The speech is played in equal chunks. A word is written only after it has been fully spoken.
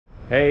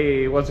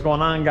Hey, what's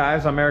going on,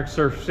 guys? I'm Eric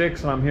Surf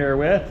 6 and I'm here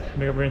with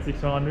Mega Brain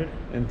 600.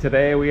 And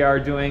today we are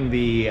doing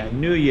the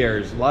New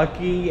Year's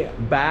Lucky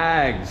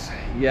Bags.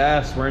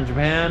 Yes, we're in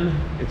Japan.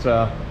 It's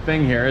a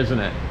thing here, isn't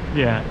it?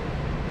 Yeah.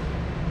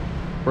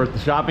 We're at the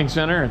shopping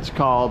center. It's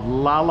called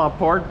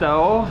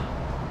Lalaporto.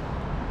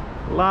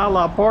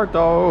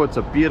 Lalaporto. It's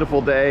a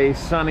beautiful day,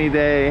 sunny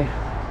day.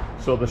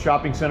 So the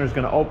shopping center is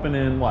going to open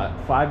in what,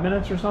 5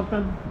 minutes or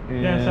something?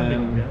 And yeah,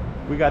 something. Yeah.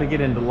 We got to get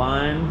into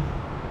line.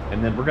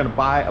 And then we're gonna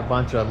buy a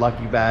bunch of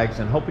lucky bags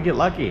and hope we get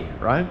lucky,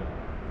 right?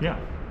 Yeah.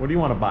 What do you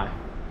want to buy?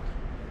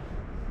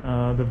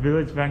 The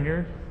Village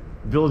Vanguard.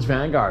 Village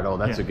Vanguard, oh,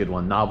 that's a good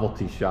one.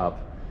 Novelty shop.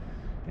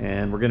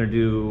 And we're gonna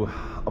do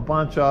a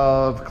bunch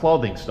of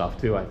clothing stuff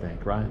too, I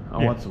think, right?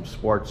 I want some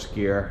sports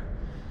gear,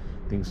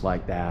 things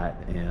like that.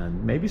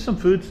 And maybe some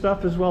food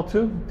stuff as well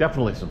too.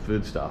 Definitely some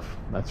food stuff,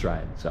 that's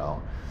right.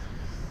 So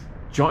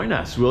join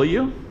us, will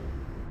you?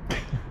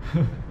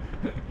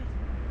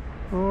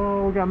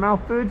 Oh, we got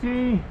Mount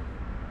Fuji.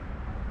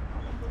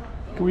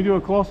 Can we do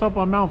a close-up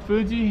on Mount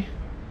Fuji?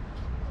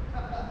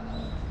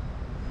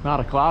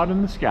 Not a cloud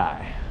in the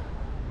sky.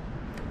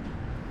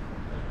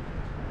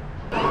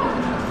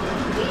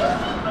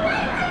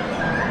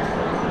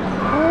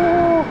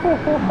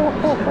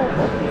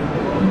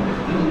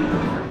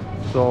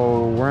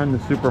 So we're in the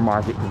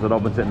supermarket because it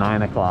opens at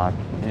 9 o'clock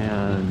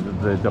and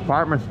the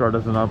department store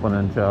doesn't open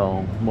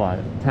until, what,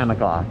 10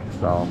 o'clock.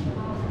 So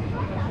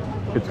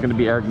it's going to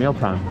be Eric meal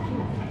time.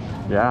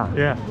 Yeah.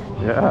 Yeah.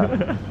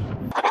 Yeah.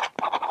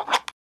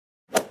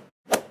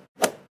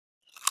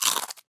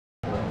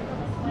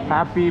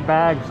 Happy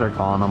bags, they're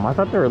calling them. I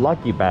thought they were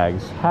lucky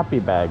bags. Happy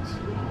bags.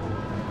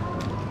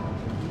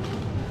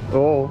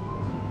 Oh,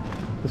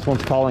 this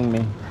one's calling me.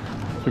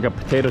 So we got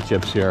potato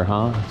chips here,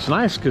 huh? It's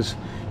nice because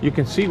you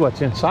can see what's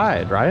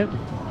inside, right?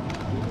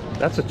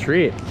 That's a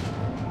treat.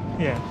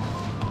 Yeah.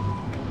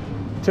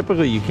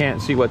 Typically, you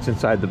can't see what's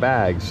inside the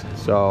bags.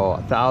 So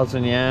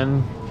 1,000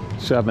 yen.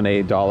 $7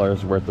 to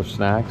 $8 worth of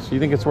snacks. You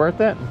think it's worth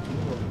it?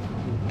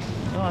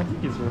 Oh, I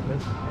think it's worth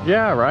it.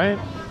 Yeah, right?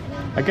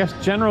 I guess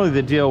generally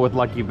the deal with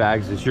lucky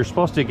bags is you're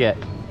supposed to get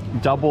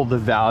double the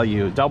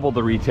value, double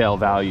the retail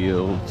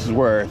value it's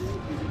worth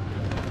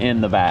in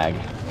the bag.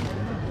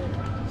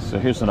 So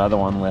here's another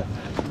one with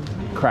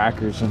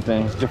crackers and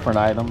things, different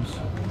items.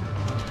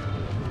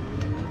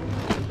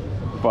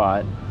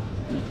 But,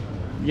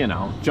 you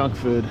know, junk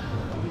food.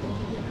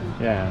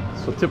 Yeah,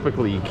 so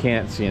typically you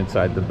can't see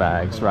inside the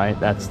bags, right?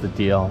 That's the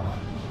deal.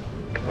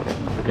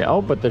 Okay,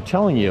 oh, but they're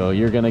telling you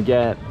you're gonna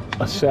get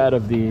a set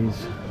of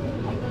these.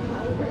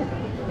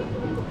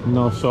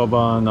 No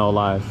soba, no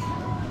life.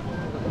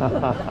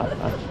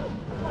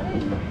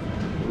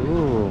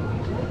 Ooh,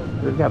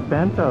 they've got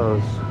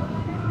bentos.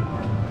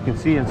 You can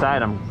see inside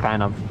them,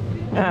 kind of.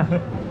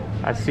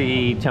 I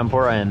see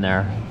tempura in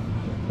there.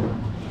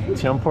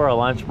 Tempura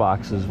lunch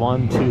boxes,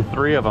 1, 2,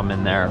 3 of them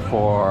in there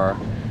for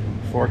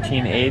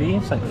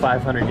 $14.80. It's like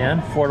 500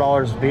 yen,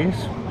 $4 a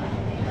piece.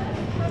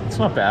 It's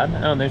not bad.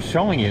 And they're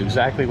showing you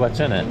exactly what's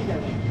in it.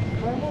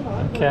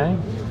 Okay.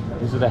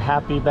 Is it a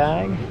happy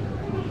bag?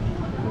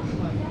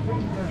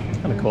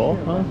 Kind of cool,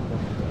 huh?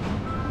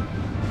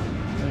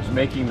 There's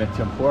making the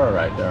tempura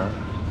right there.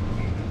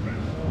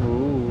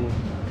 Ooh.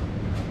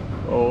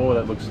 Oh,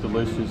 that looks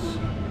delicious.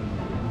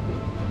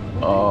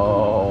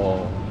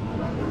 Oh.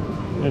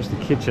 There's the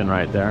kitchen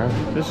right there.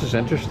 This is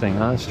interesting,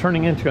 huh? It's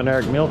turning into an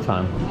Eric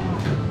mealtime.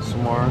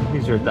 Some more.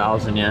 These are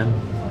 1,000 yen.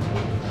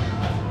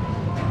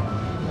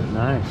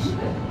 Nice.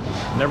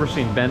 Never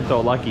seen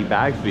bento lucky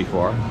bags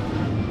before.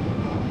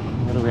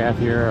 What do we have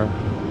here?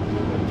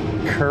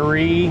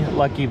 Curry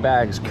lucky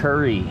bags.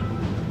 Curry.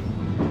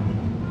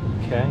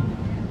 Okay.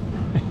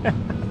 Look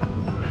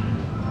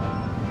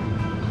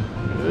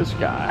at this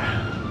guy.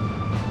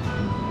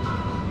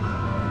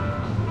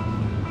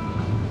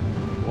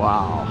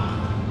 Wow.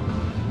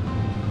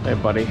 Hey,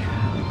 buddy.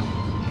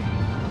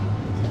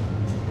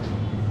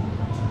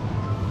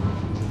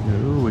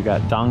 Ooh, we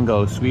got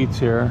dango sweets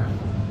here.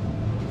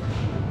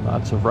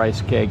 Lots of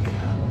rice cake,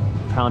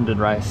 pounded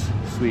rice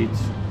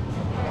sweets.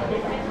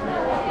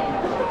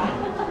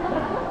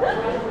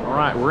 All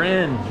right, we're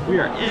in. We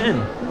are in.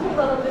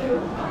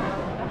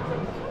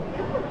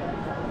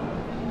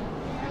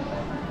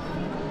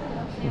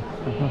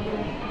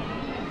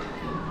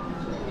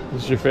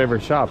 This is your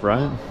favorite shop,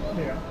 right?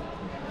 Yeah.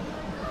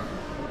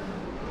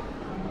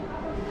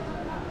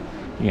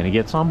 You gonna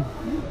get some?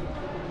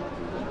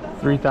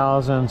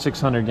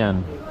 3,600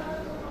 yen.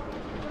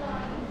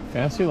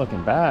 Fancy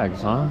looking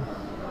bags, huh?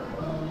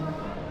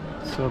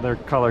 So they're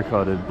color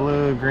coded.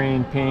 Blue,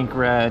 green, pink,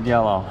 red,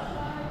 yellow.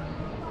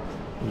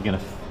 You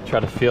gonna try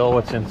to feel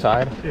what's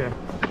inside? Yeah.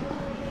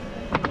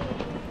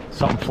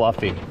 Something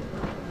fluffy.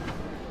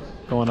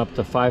 Going up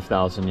to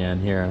 5,000 yen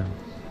here.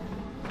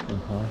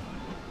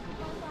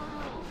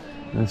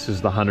 This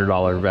is the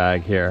 $100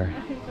 bag here.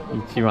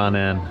 Ichiran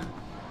in.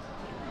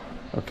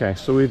 Okay,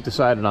 so we've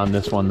decided on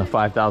this one, the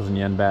 5,000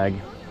 yen bag.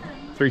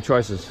 3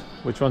 choices.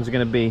 Which one's it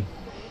gonna be?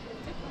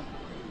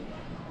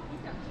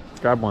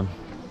 Grab one.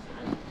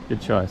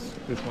 Good choice.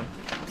 This one.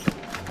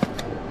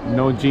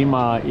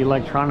 Nojima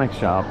Electronics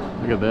Shop.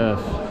 Look at this.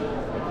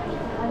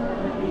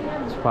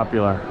 It's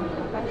popular.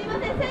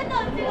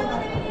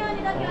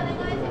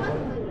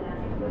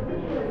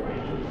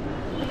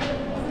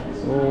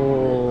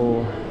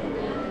 Oh.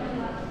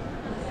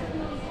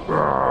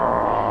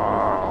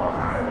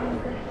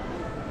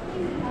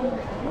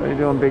 What are you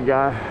doing, big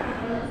guy?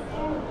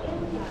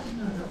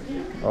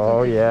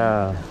 Oh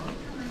yeah.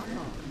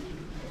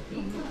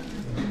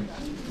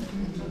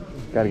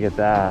 Gotta get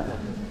that.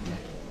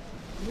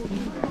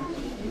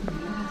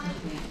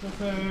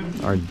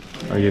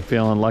 Are you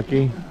feeling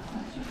lucky?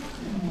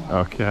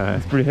 Okay.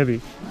 It's pretty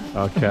heavy.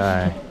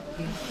 Okay.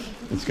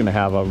 It's gonna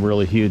have a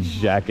really huge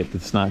jacket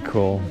that's not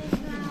cool,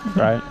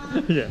 right?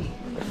 Yeah.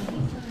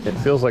 It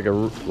feels like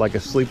a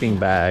sleeping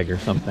bag or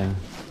something.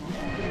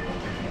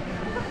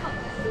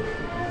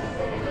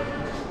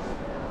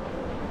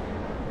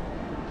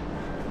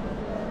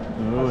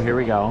 Ooh, here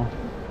we go.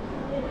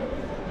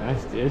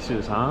 Nice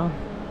dishes, huh?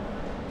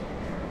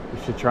 We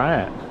should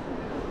try it.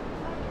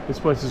 This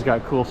place has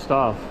got cool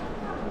stuff.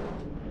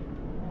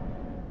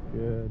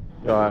 Good.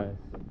 Guys.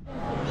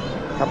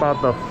 How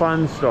about the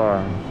fun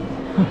store?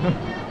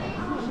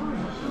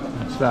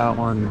 What's that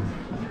one?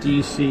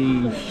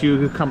 DC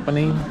Shoe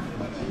Company.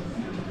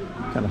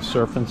 Kind of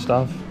surfing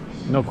stuff.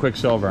 No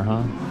Quicksilver,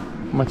 huh?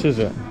 How much is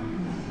it?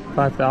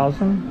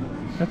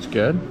 5,000? That's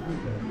good.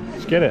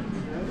 Let's get it.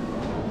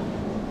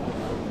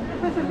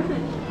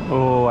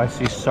 Oh, I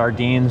see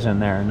sardines in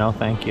there. No,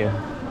 thank you.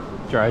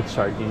 Dried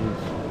sardines.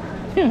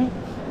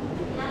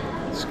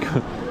 It's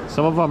good.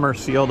 Some of them are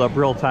sealed up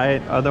real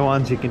tight. Other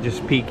ones you can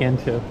just peek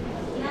into.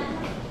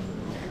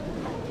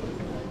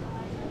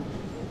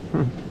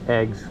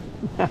 Eggs.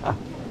 Here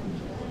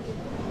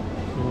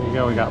we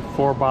go. We got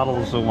 4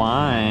 bottles of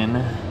wine.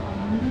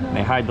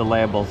 They hide the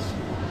labels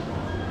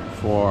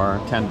for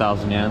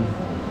 10,000 yen.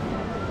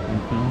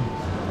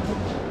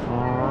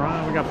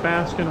 Alright, we got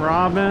Baskin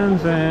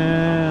Robbins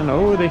and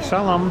oh, they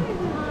sell them.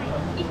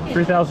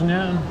 3,000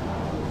 yen.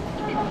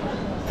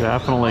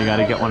 Definitely got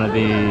to get one of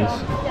these.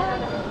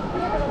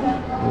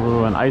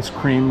 Ooh, an ice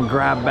cream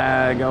grab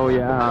bag. Oh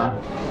yeah.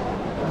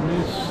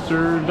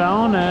 Mr.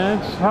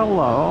 Donuts.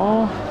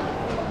 Hello.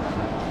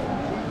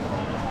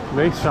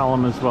 They sell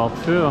them as well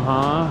too,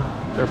 huh?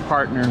 They're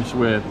partners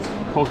with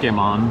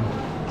Pokemon.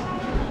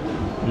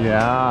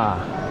 Yeah.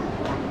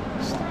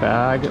 It's the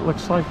bag, it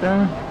looks like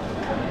there.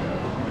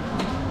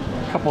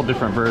 A couple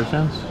different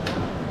versions.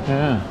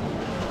 Yeah.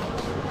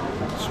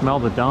 Smell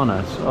the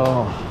donuts.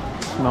 Oh,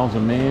 smells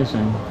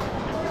amazing.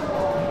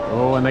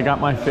 Oh, and they got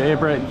my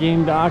favorite,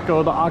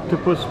 Gindako, the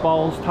octopus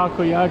balls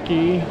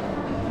takoyaki.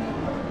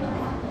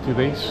 Do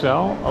they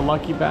sell a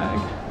lucky bag?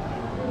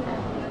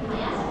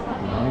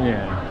 Oh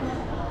yeah.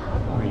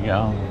 There we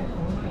go.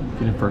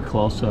 Get it for a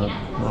close-up.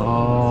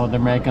 Oh, they're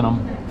making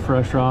them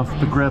fresh off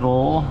the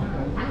griddle.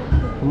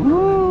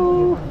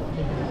 Woo!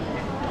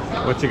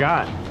 What you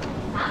got?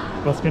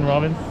 Baskin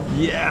Robbins.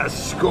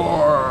 Yes,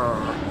 score!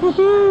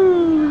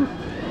 Woohoo!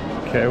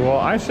 Okay, well,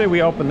 I say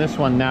we open this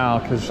one now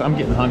because I'm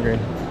getting hungry.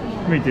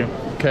 Me too.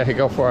 Okay,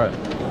 go for it.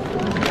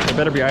 There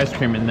better be ice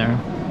cream in there.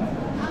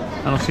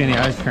 I don't see any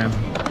ice cream.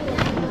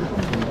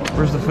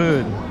 Where's the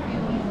food?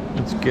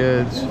 It's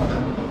good.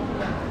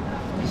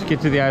 Let's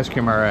get to the ice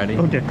cream already.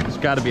 Okay. There's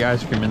got to be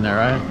ice cream in there,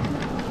 right?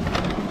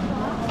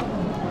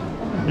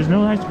 There's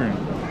no ice cream.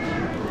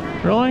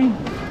 Really?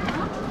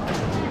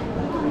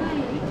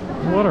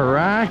 What a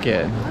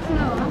racket.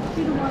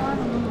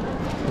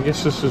 I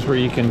guess this is where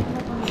you can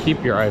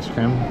keep your ice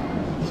cream.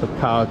 It's a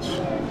pouch.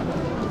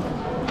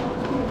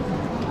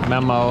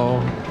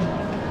 Memo.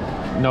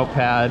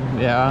 Notepad,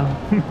 yeah.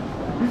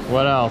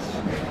 What else?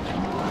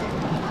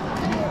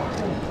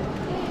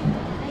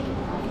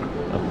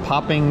 A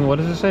popping, what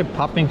does it say?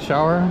 Popping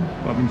shower?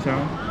 Popping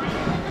shower.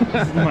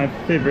 This is my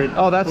favorite.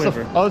 Oh, that's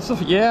flavor.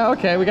 yeah,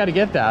 okay, we got to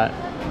get that.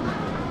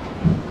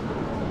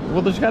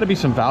 Well, there's got to be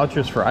some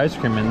vouchers for ice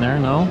cream in there,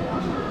 no?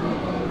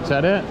 Is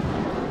that it?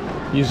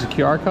 Use the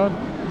QR code?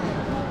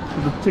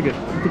 The ticket.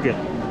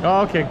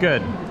 Oh, okay,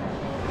 good.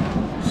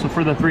 So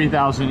for the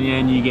 3,000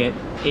 yen, you get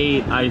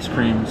 8 ice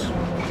creams.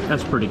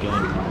 That's pretty good.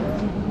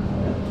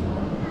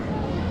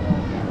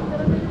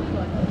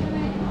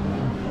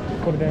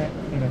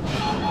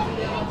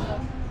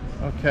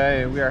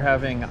 Okay, we are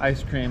having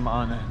ice cream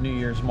on New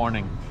Year's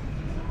morning.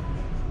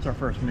 It's our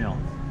first meal.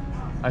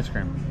 Ice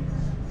cream.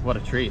 What a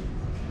treat.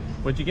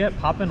 What'd you get?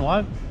 Poppin'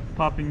 what?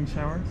 Popping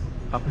shower.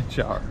 Poppin'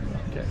 shower.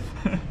 Okay.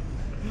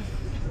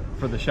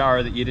 For the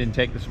shower that you didn't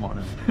take this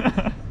morning.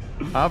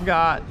 I've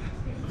got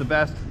the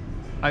best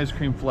ice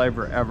cream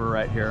flavor ever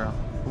right here.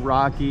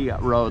 Rocky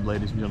Road,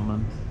 ladies and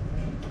gentlemen.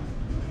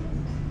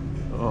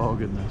 Oh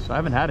goodness, I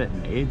haven't had it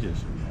in ages.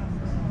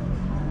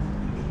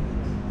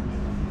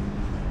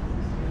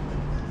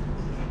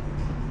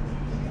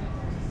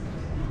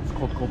 It's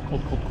cold, cold,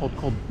 cold, cold, cold,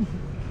 cold.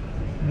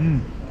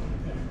 Mmm.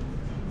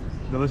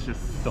 Delicious.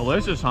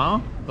 Delicious, huh?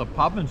 The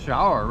poppin'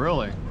 shower,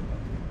 really.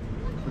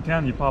 The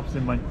candy pops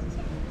in my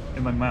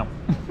mouth.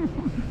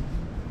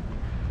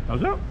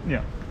 Does it?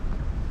 Yeah.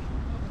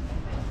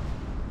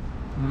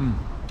 Mmm.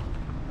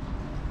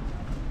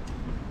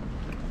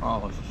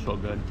 Oh, this is so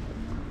good.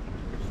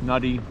 It's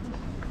nutty,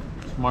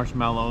 it's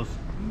marshmallows,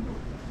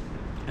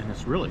 and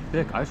it's really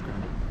thick ice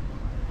cream.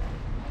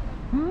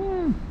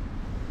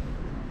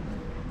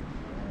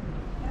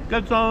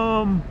 Get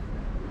some!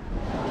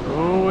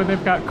 Oh, and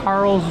they've got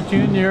Carl's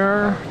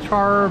Jr.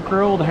 char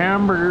grilled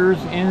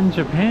hamburgers in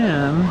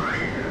Japan.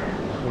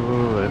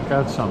 Oh, they've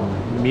got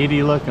some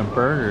meaty looking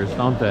burgers,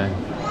 don't they?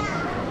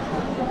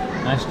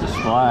 Nice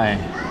display.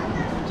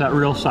 Is that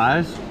real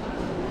size?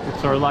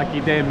 It's our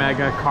lucky day,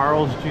 Mega.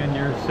 Carl's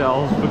Jr.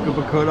 sells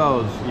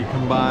buku-bukudos. You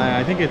can buy,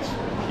 I think it's,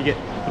 you get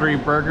 3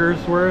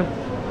 burgers worth.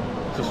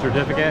 It's a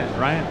certificate,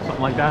 right?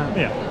 Something like that?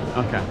 Yeah.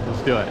 Okay,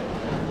 let's do it.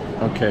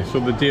 Okay, so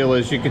the deal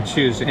is you can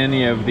choose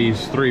any of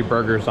these 3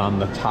 burgers on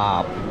the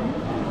top,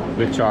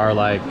 which are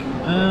like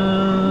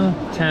 $10,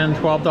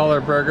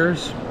 $12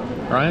 burgers,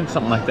 right?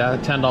 Something like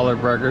that, $10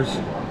 burgers.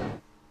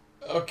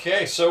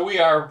 Okay, so we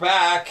are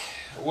back,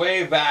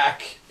 way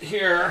back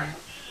here,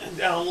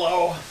 down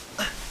low.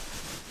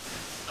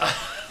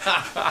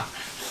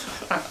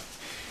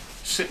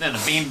 Sitting in a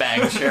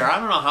beanbag chair. I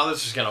don't know how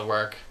this is gonna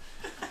work.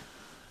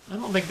 I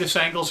don't think this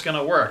angle's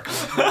gonna work.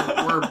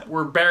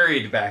 We're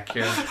buried back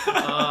here.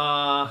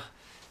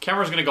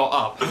 Camera's gonna go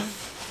up.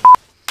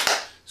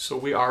 So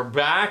we are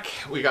back.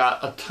 We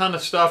got a ton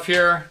of stuff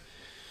here.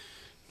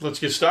 Let's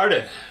get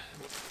started.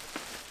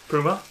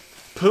 Puma.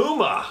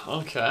 Puma.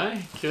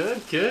 Okay.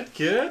 Good, good,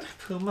 good.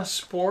 Puma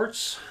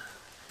Sports.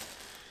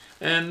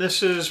 And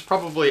this is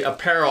probably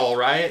apparel,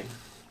 right?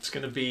 It's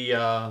gonna be,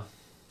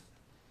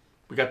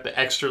 we got the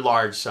extra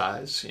large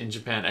size. In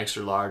Japan,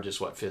 extra large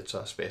is what fits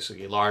us,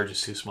 basically. Large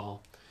is too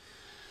small.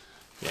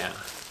 Yeah.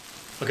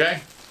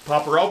 Okay,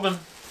 pop her open.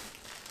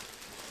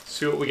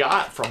 See what we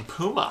got from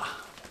Puma.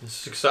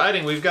 This is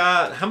exciting. We've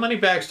got, how many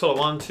bags total?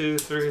 1, 2,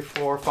 3,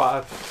 4,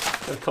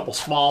 5. Got a couple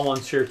small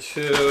ones here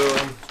too.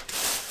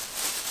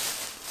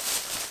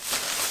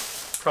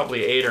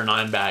 Probably 8 or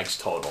 9 bags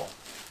total.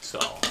 So,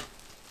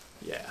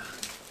 yeah.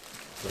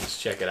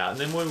 Let's check it out.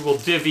 And then we will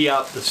divvy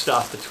up the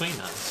stuff between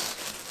us.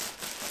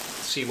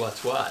 See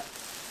what's what.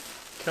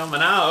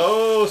 Coming out.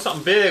 Oh,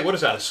 something big. What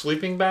is that? A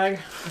sleeping bag?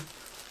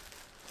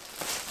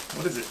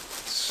 What is it?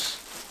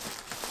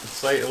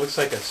 It's like, it looks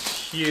like a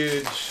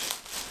huge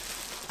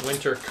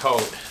winter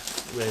coat,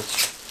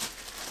 which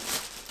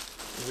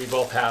we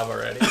both have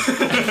already.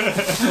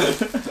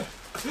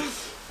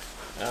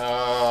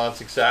 Oh,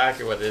 that's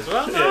exactly what it is.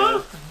 Well, no,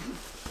 Yeah.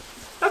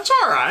 that's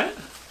all right.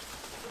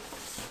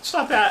 It's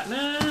not that.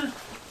 Nah.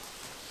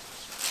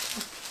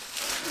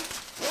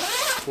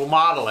 We'll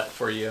model it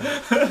for you.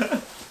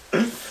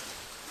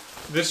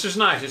 This is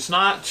nice. It's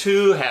not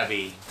too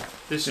heavy.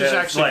 This is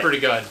actually pretty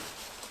good.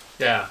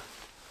 Yeah,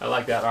 I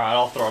like that. All right,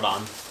 I'll throw it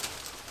on.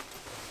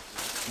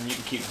 And you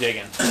can keep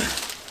digging.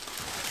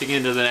 Dig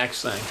into the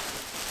next thing.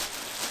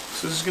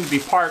 So this is going to be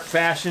part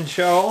fashion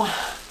show,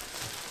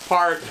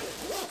 part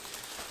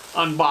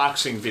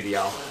unboxing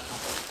video.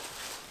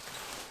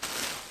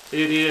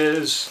 It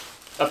is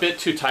a bit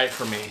too tight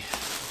for me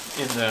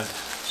in the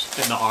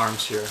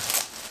arms here.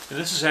 And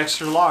this is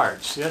extra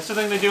large. See, that's the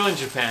thing they do in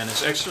Japan,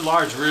 is extra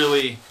large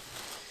really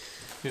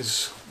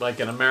is like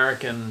an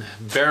American,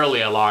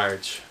 barely a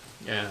large.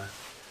 Yeah.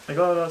 I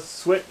got a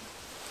sweat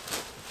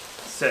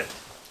set.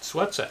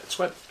 Sweat set,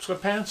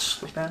 sweatpants?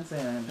 Sweatpants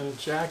and And a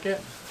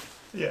jacket?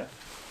 yeah.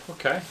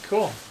 Okay,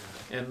 cool.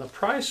 And the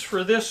price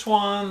for this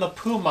one, the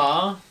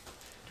Puma,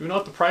 do we know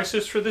what the price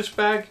is for this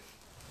bag?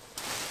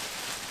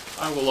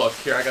 I will look.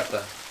 Here, I got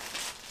the...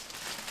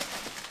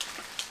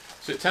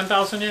 Is it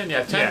 10,000 yen?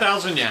 Yeah,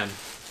 10,000 yen.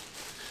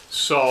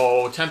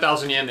 So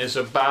 10,000 yen is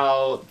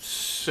about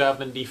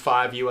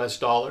 75 US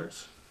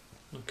dollars.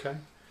 Okay.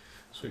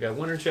 So we got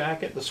winter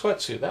jacket, the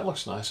sweatsuit. That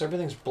looks nice.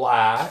 Everything's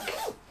black.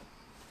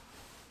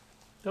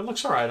 That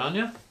looks all right on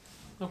you.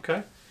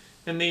 Okay.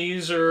 And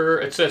these are,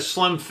 it says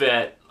slim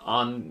fit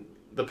on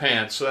the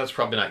pants, so that's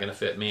probably not going to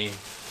fit me.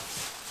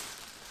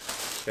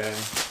 Okay.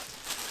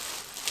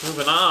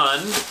 Moving on.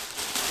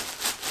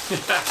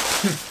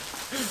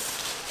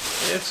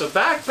 It's a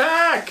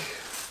backpack.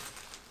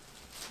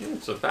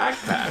 It's a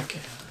backpack.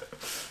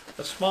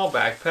 A small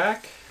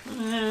backpack.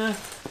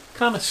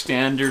 Kind of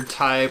standard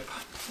type.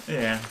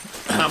 Yeah.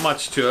 Not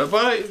much to it,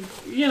 but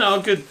you know,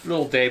 a good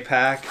little day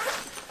pack.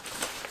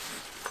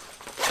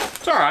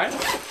 It's alright.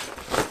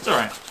 It's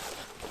alright.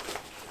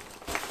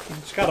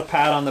 It's got a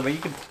pad on the, but you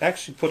can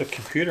actually put a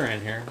computer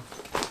in here.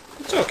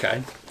 It's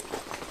okay.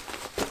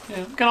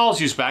 Yeah, we can always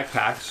use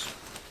backpacks.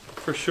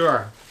 For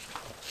sure.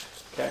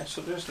 Okay,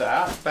 so there's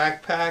that.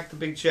 Backpack, the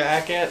big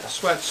jacket, a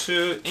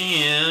sweatsuit,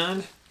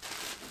 and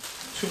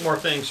 2 more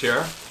things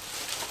here.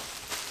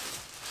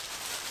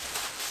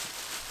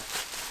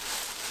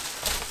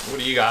 What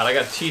do you got? I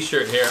got a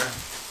t-shirt here.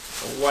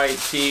 A white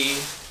tee.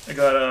 I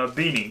got a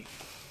beanie.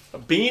 A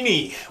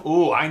beanie.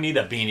 Ooh, I need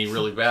a beanie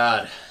really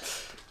bad.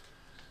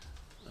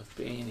 A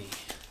beanie.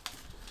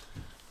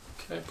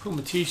 Okay,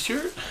 Puma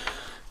t-shirt.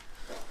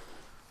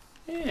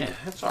 Yeah,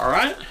 that's all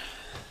right.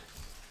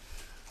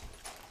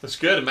 That's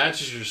good. It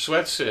matches your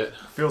sweatsuit.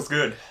 Feels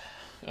good.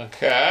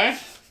 Okay.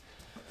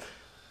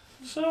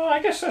 So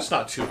I guess that's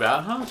not too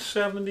bad, huh?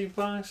 70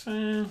 bucks.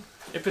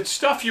 If it's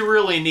stuff you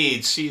really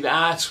need, see,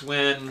 that's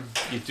when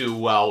you do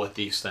well with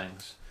these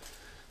things.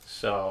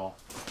 So,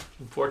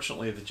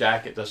 unfortunately, the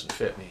jacket doesn't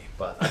fit me,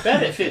 but I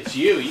bet it fits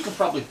you. You can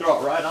probably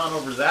throw it right on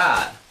over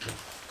that.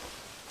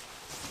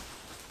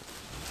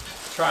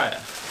 Try it.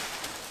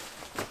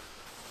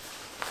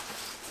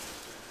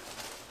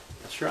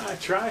 Try.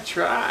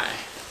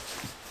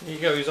 Here you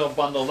go, he's all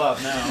bundled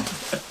up now.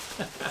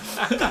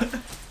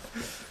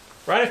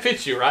 Right, it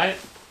fits you, right?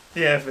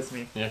 Yeah, it fits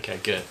me. Okay,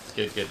 good.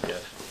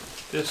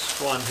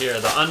 This one here,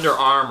 the Under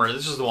Armour,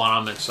 this is the one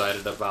I'm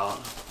excited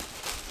about.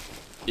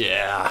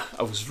 Yeah,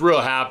 I was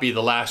real happy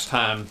the last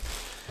time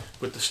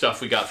with the stuff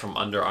we got from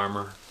Under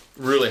Armour.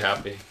 Really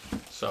happy.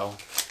 So,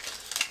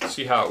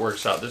 see how it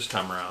works out this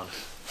time around.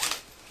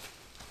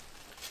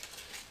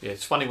 Yeah,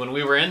 it's funny, when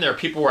we were in there,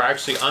 people were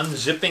actually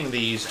unzipping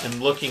these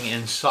and looking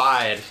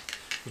inside,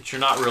 which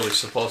you're not really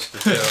supposed to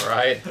do,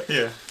 right?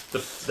 Yeah.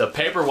 The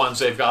paper ones,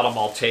 they've got them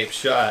all taped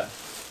shut.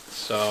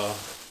 So,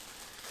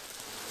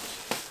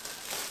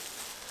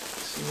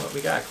 let's see what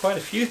we got. Quite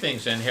a few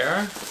things in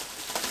here.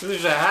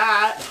 There's a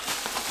hat.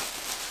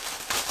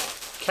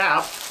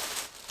 Cap.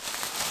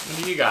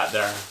 What do you got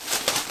there?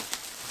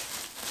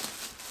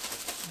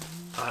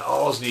 I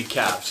always need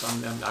caps.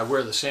 I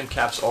wear the same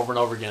caps over and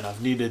over again.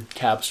 I've needed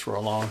caps for a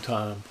long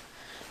time.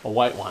 A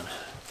white one.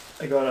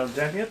 I got a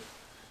jacket.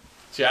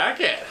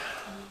 Jacket.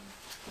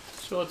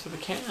 Show it to the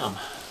cam.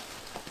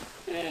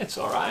 Yeah, it's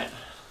alright.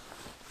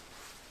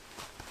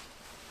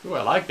 Ooh,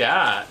 I like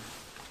that.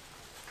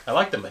 I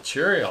like the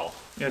material.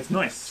 Yeah, it's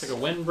nice. It's like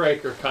a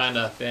windbreaker kind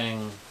of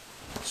thing.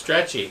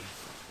 Stretchy.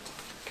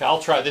 Okay, I'll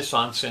try this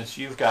on since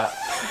you've got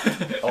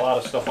a lot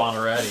of stuff on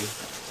already.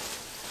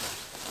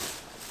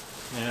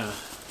 Yeah.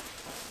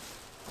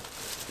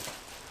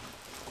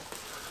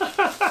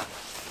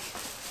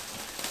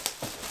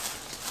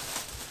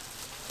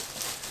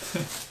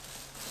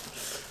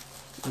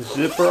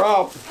 Zip her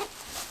up.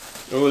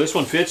 Oh, this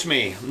one fits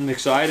me. I'm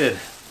excited.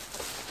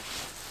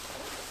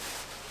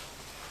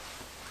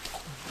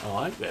 I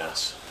like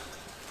this.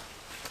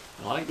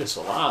 I like this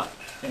a lot.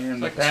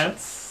 And like the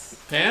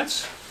pants.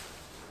 Pants?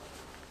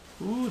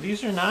 Ooh,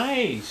 these are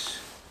nice.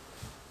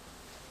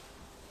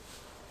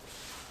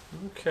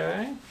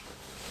 Okay.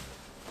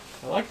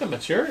 I like the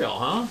material,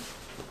 huh?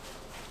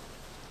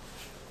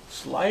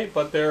 It's light,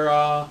 but they're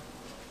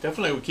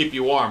definitely would keep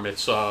you warm.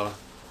 It's like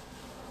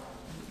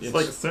a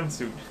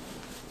swimsuit.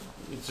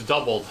 It's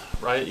doubled,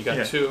 right? You got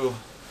Yeah. two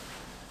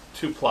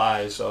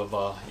plies of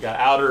you got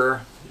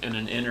outer and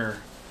an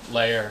inner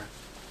layer.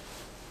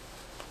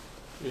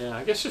 Yeah,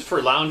 I guess just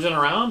for lounging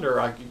around, or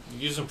I could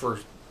use them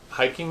for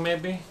hiking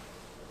maybe.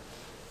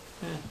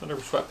 Yeah,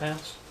 whatever,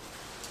 sweatpants.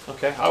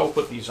 Okay, I will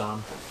put these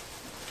on.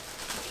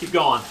 Keep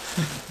going.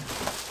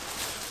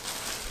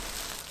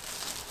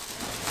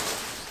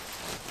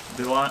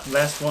 The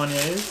last one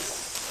is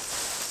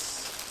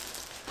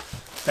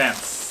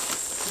pants.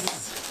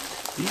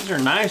 These are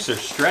nice. They're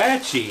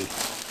stretchy.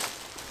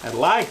 I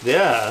like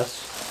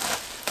this.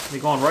 They're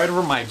going right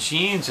over my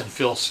jeans and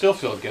still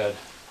feel good.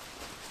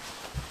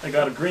 I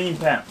got a green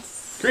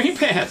pants. Green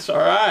pants. All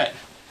right.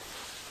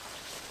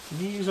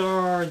 These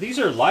are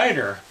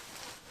lighter.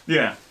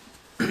 Yeah.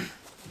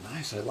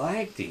 Nice. I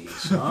like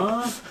these.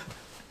 Huh?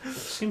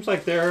 Seems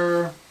like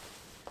they're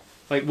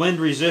like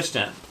wind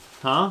resistant.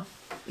 Huh?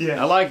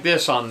 Yeah. I like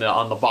this on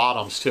the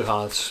bottoms too.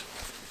 Huh? It's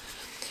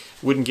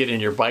wouldn't get in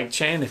your bike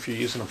chain if you're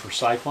using them for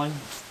cycling.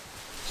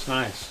 It's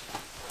nice.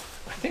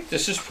 I think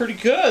this is pretty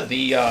good,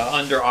 the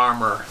Under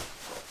Armour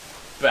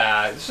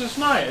bag. This is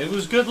nice. It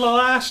was good the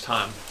last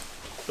time.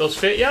 Those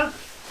fit ya?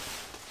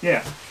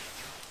 Yeah.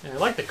 Yeah, I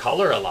like the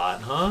color a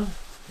lot, huh?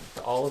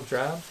 The olive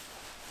drab.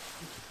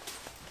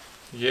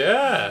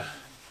 Yeah.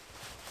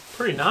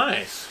 Pretty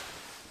nice.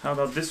 How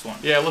about this one?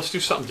 Yeah, let's do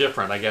something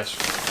different, I guess,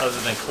 other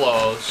than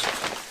clothes.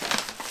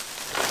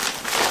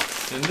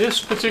 In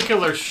this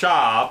particular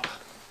shop,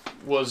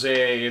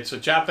 it's a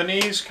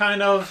Japanese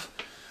kind of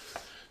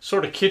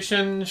sort of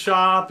kitchen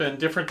shop and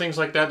different things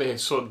like that. They had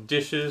sort of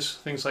dishes,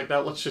 things like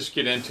that. Let's just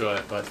get into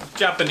it. But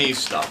Japanese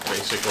stuff,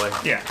 basically.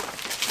 Yeah.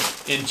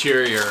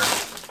 Interior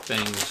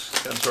things.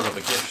 Got sort of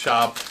a gift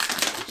shop /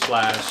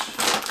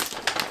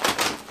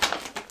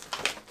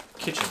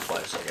 kitchen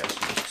place, I guess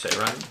you should say,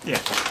 right? Yeah.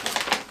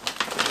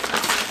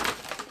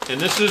 And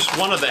this is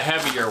one of the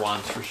heavier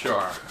ones for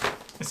sure.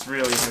 It's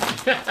really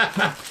heavy.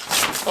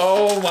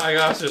 Oh my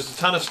gosh, there's a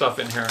ton of stuff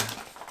in here.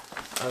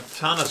 A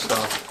ton of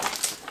stuff.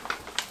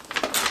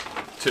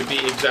 To be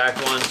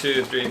exact, 1,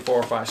 2, 3,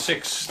 4, 5,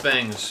 6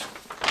 things.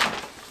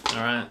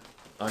 Alright,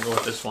 I'll go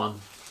with this one.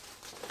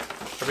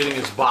 Everything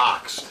is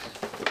boxed.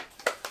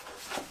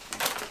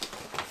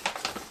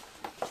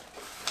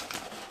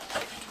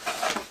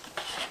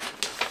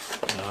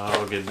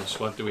 Oh goodness,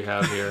 what do we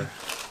have here?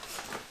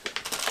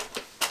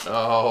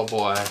 Oh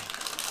boy.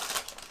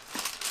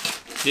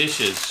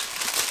 Dishes.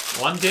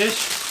 One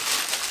dish?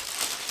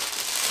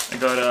 I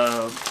got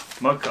a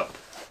mug cup.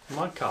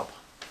 Mug cup.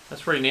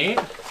 That's pretty neat.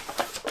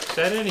 Is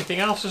that anything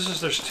else?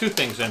 There's 2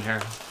 things in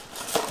here.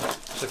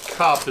 there's a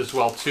cup as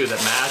well too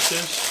that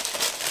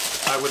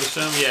matches, I would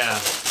assume. Yeah.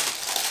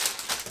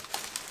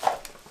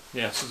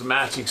 Yeah, this is a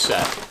matching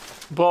set.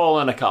 Bowl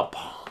and a cup.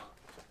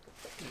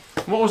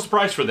 What was the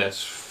price for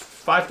this?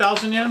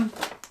 5,000 yen?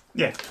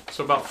 Yeah.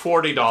 So about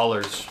 $40.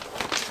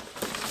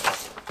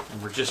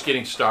 And we're just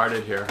getting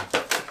started here.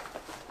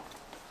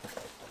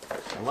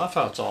 I love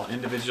how it's all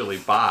individually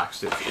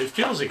boxed. It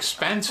feels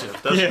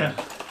expensive, doesn't it?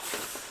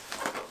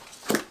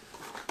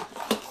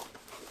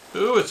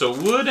 Ooh, it's a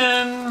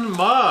wooden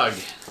mug.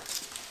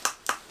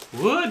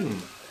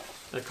 Wooden.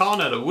 They're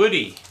calling it a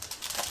woody.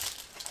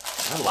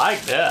 I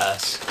like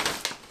this.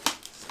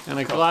 And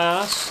a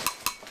glass.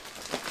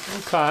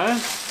 Okay.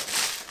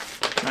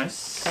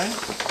 Nice. Okay.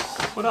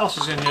 What else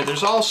is in here?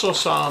 There's also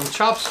some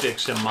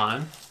chopsticks in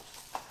mine.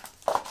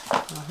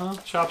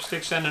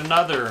 Chopsticks and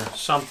another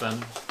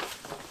something.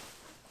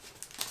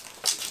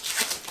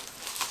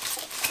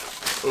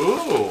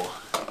 Ooh.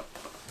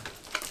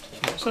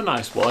 That's a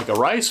nice bowl, like a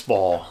rice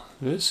bowl.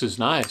 This is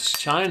nice.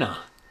 China.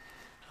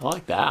 I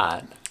like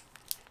that.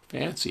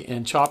 Fancy.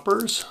 And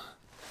choppers.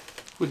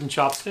 Wooden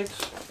chopsticks.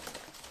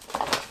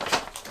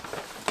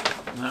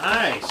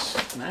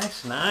 Nice.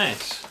 Nice,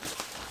 nice.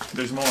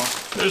 There's more.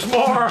 There's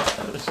more.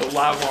 There's a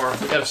lot more.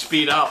 We gotta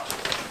speed up.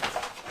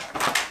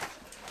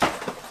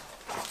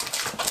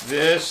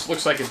 This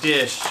looks like a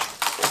dish.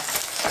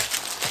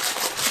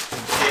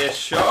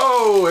 Dish.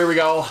 Oh, here we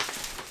go.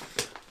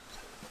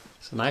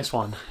 It's a nice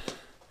one.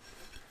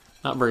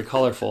 Not very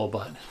colorful,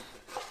 but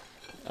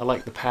I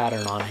like the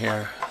pattern on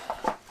here.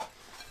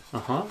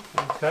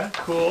 Okay,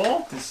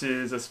 cool. This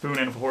is a spoon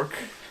and a fork.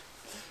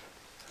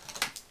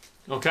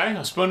 Okay,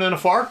 a spoon and a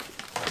fork.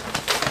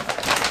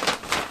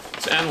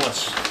 It's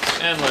endless. It's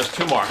endless.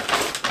 Two more.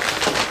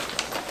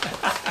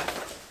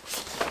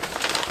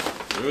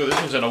 Ooh, this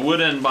one's in a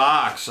wooden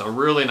box. A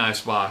really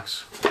nice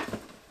box.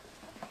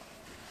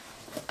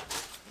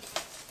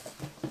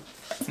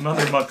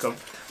 Another mug cup.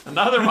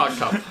 Another mug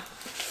cup.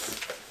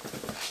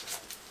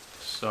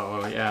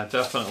 So, yeah,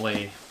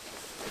 definitely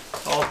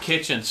all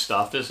kitchen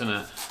stuff, isn't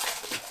it?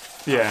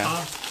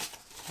 Yeah.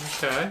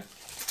 Okay.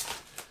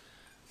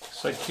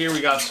 Looks like here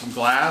we got some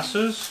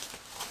glasses.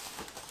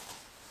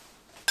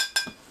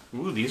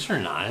 Ooh, these are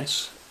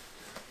nice.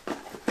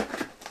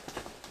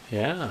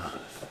 Yeah.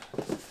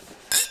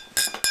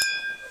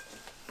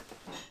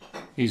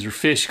 These are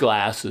fish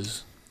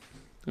glasses.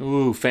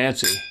 Ooh,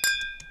 fancy.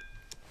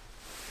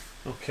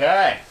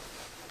 Okay.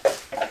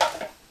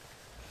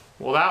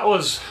 Well, that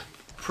was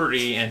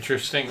pretty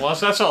interesting. Well,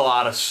 that's a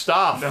lot of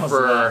stuff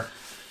for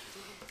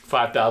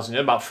 5,000,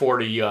 about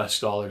 40 US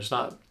dollars.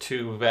 Not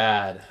too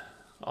bad.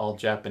 All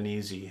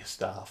Japanesey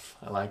stuff.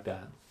 I like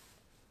that.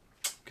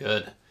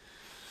 Good.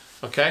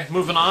 Okay,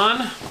 moving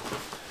on.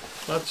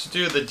 Let's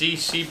do the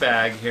DC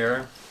bag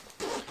here.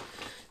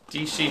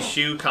 DC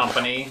Shoe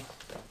Company.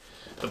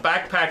 The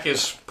backpack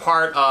is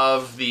part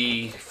of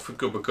the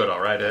Fukubakuro,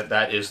 right?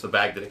 That is the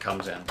bag that it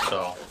comes in.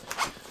 So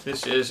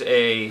this is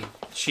a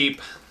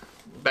cheap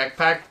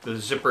backpack. The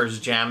zipper is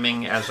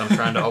jamming as I'm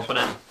trying to open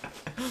it.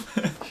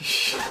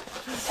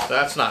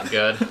 That's not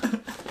good.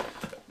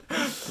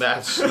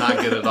 That's not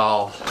good at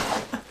all.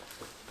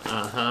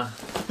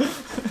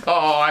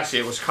 Oh, I see.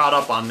 It was caught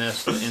up on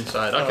this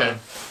inside. Okay.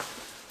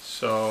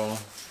 So,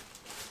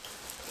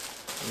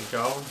 here we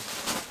go.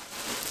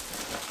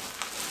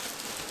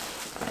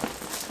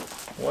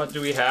 What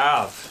do we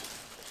have?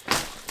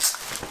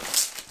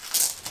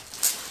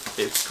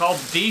 It's called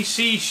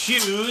DC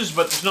Shoes,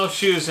 but there's no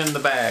shoes in the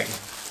bag.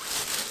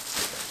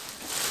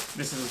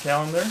 This is a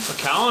calendar. A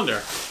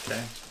calendar.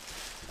 Okay.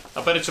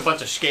 I bet it's a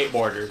bunch of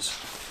skateboarders.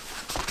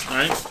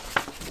 Alright.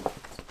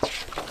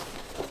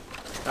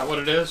 Is that what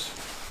it is?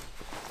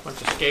 A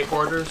bunch of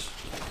skateboarders.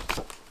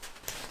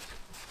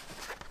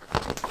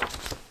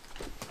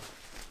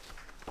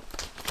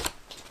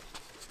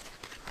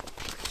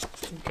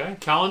 Okay,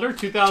 calendar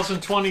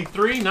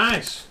 2023.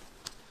 Nice.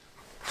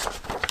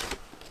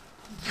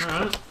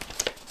 Alright.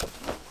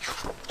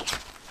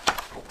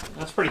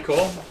 That's pretty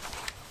cool.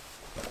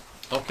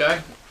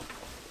 Okay.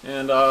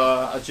 And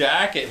a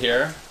jacket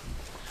here.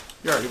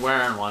 You're already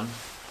wearing one.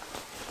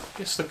 I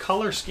guess the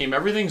color scheme,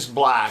 everything's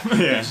black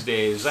these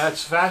days.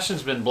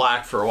 Fashion's been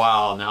black for a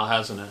while now,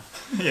 hasn't it?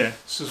 Yeah.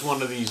 This is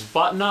one of these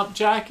button-up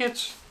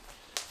jackets.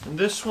 And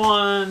this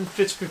one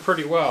fits me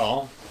pretty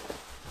well.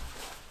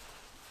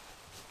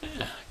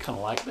 Yeah, I kind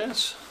of like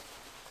this.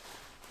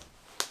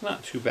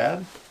 Not too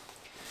bad.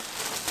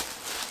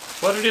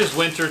 But it is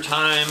winter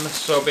time,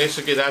 so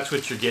basically that's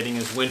what you're getting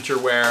is winter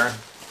wear.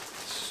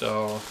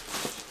 So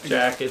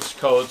jackets,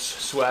 coats,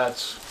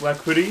 sweats. Black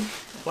hoodie.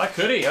 Black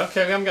hoodie.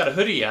 Okay, we haven't got a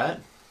hoodie yet.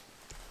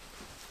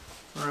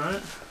 All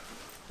right.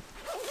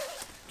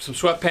 Some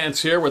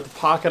sweatpants here with the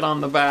pocket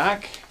on the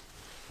back.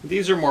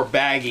 These are more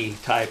baggy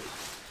type.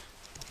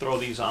 Throw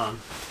these on.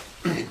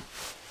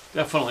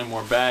 Definitely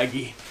more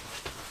baggy.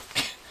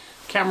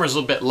 Camera's a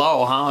little bit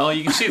low, huh? Well,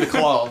 you can see the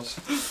clothes.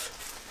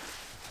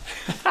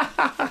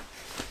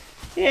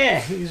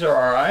 Yeah, these are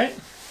all right.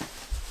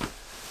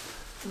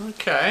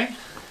 Okay.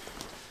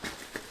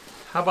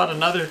 How about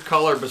another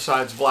color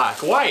besides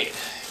black? White.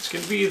 It's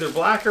gonna be either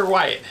black or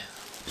white.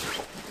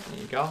 There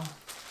you go.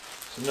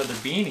 It's another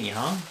beanie,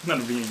 huh?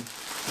 Another beanie.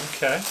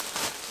 Okay.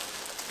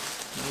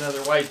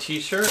 Another white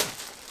t-shirt.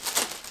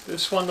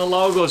 This one, the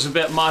logo's a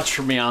bit much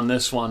for me on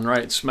this one,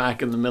 right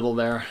smack in the middle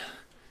there.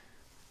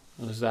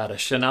 What is that, a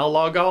Chanel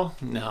logo?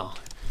 No.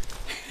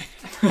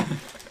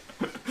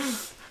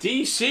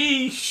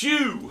 DC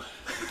shoe.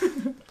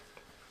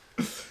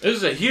 This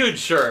is a huge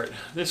shirt.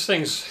 This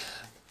thing's,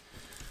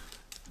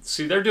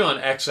 see, they're doing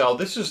XL.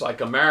 This is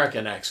like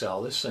American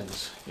XL. This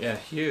thing's, yeah,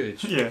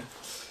 huge. Yeah.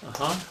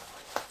 Uh-huh.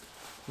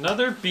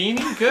 Another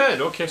beanie?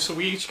 Good. Okay, so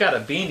we each got a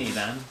beanie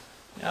then.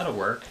 That'll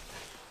work.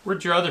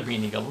 Where'd your other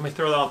beanie go? Let me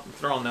throw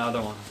on the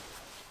other one.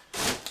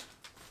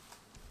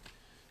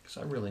 Because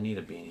I really need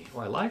a beanie.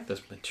 Oh, I like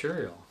this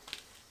material.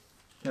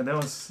 Yeah, that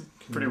was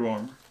pretty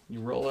warm.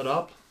 You roll it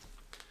up.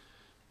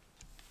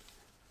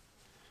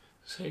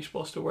 Is how you're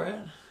supposed to wear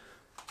it?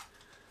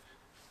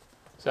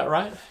 Is that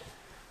right?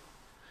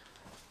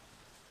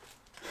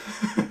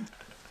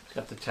 It's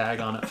got the tag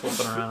on it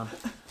flipping around.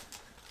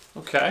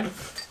 Okay.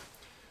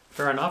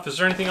 Fair enough. Is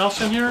there anything else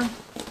in here?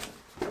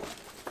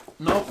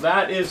 Nope,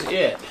 that is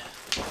it.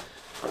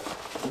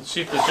 Let's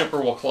see if the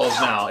zipper will close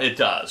now. It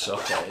does.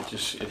 Okay,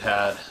 it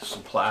had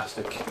some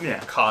plastic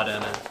caught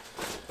in it.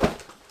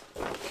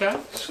 Okay,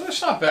 so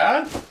that's not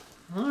bad.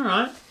 All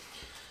right.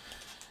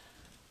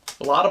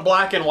 A lot of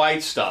black and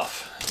white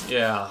stuff.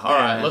 Yeah, all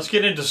right. Let's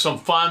get into some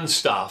fun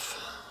stuff.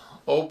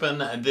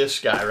 Open this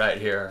guy right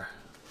here.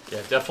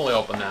 Yeah, definitely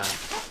open that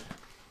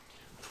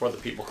before the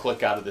people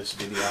click out of this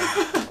video.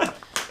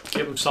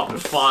 Give them something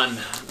fun,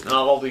 not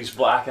all these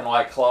black and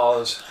white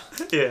clothes.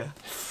 Yeah.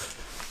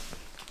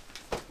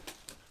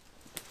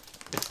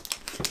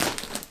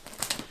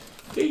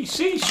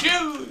 DC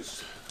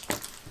shoes.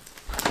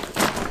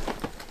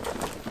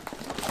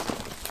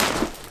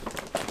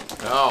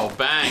 Oh,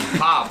 bang,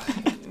 pop.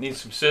 Need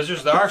some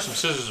scissors? There are some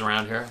scissors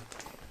around here.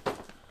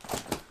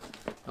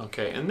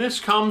 Okay, and this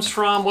comes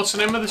from, what's the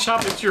name of the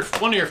shop? It's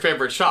one of your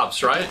favorite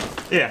shops, right?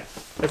 Yeah.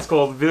 It's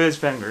called Village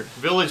Vanguard.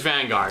 Village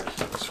Vanguard.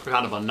 It's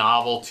kind of a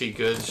novelty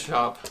goods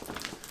shop.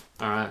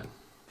 All right.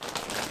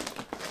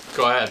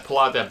 Go ahead, pull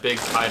out that big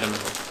item.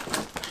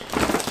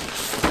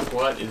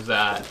 What is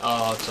that?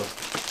 Oh, it's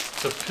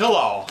a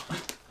pillow.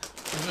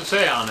 What does it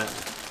say on it?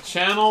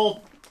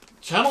 Channel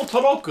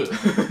Toroku,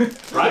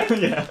 right?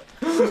 Yeah.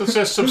 So it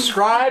says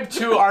subscribe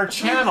to our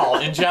channel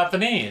in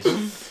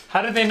Japanese.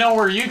 How did they know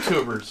we're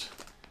YouTubers?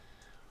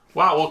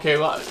 Wow, okay,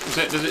 well,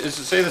 does it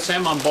say the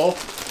same on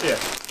both? Yeah.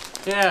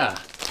 Yeah.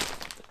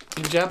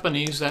 In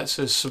Japanese, that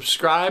says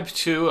subscribe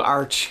to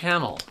our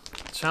channel.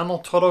 Channel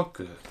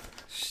Toroku.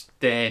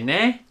 Shite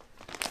ne.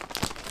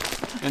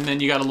 And then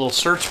you got a little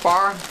search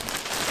bar.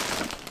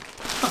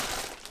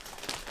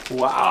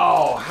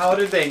 Wow, how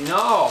did they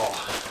know?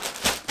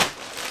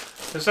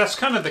 Because that's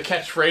kind of the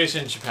catchphrase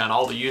in Japan.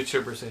 All the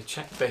YouTubers,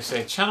 they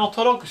say, channel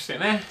toroku shite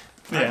ne.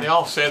 Yeah. They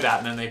all say that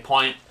and then they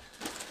point.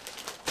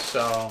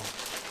 So,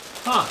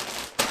 huh.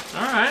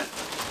 Alright.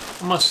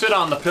 I'm going to sit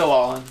on the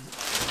pillow and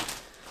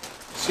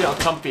see how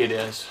comfy it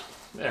is.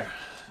 There.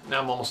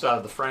 Now I'm almost out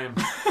of the frame.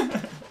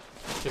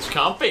 It's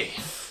comfy.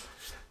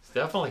 It's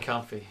definitely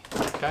comfy.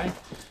 Okay.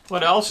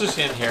 What else is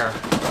in here?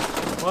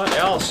 What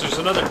else? There's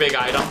another big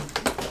item.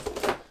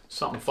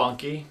 Something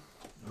funky.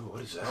 Ooh,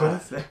 what is that?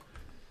 What is that?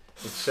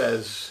 It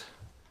says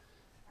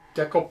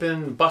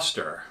Decopin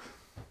Buster.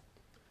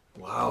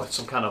 Wow, it's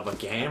some kind of a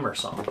game or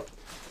something.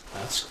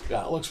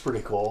 That looks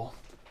pretty cool.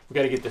 We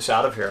got to get this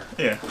out of here.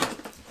 Yeah.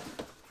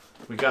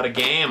 We got a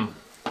game.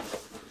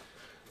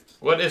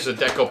 What is a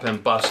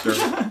Decopin Buster?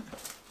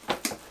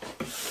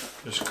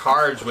 There's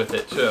cards with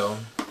it too.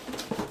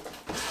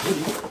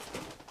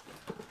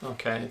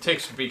 Okay,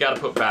 you got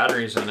to put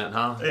batteries in it,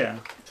 huh? Yeah.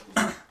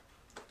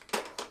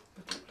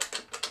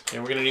 Yeah,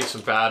 we're gonna need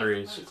some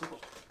batteries.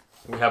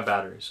 We have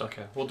batteries.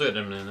 Okay, we'll do it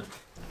in a minute.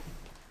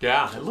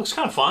 Yeah, it looks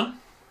kind of fun.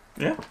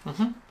 Yeah.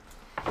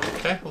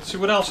 Okay, let's see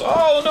what else.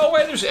 Oh, no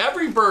way, there's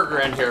every burger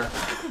in here.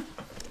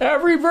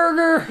 Every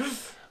burger.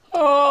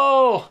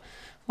 Oh,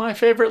 my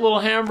favorite little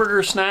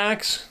hamburger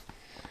snacks.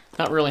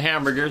 Not really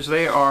hamburgers,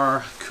 they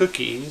are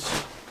cookies.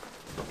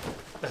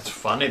 That's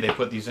funny, they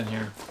put these in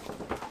here.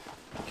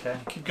 Okay,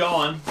 keep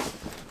going.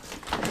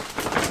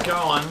 Keep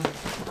going.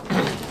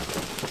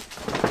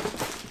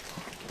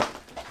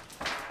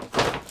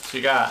 So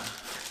you got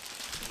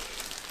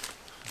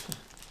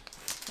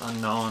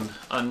unknown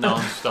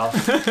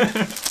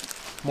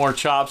stuff. More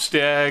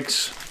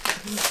chopsticks.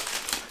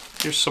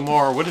 Here's some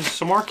more. What is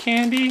some more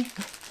candy?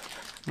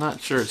 Not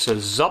sure. It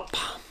says Zup.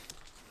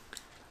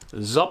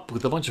 Zup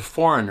with a bunch of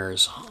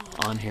foreigners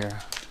on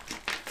here.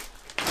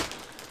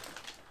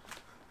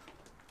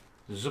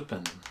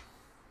 Zuppin.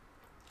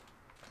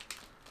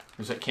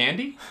 Is that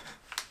candy?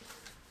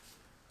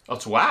 Oh,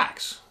 it's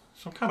wax.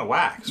 Some kind of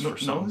wax.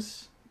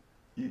 Nose?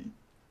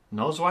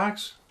 Nose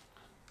wax?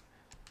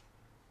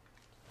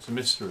 It's a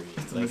mystery.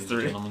 It's a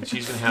mystery. Gentlemen.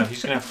 He's gonna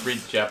have to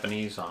read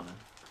Japanese on it.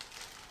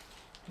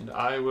 And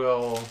I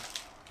will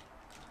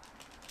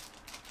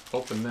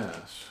open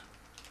this.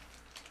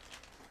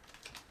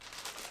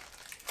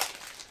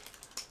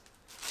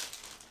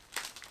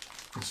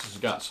 This has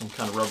got some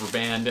kind of rubber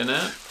band in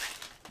it.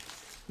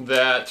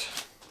 That's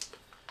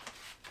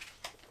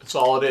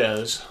all it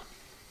is.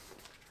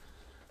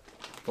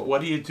 But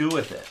what do you do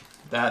with it?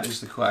 That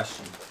is the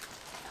question.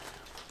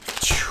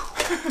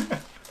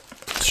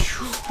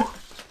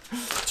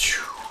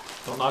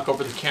 Don't knock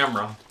over the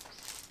camera.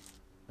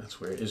 That's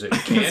weird. Is it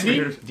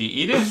candy? Do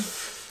you eat it?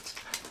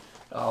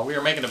 Oh, we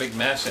are making a big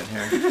mess in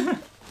here.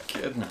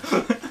 Goodness.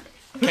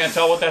 Can't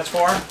tell what that's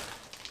for?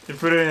 You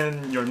put it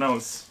in your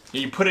nose.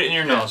 You put it in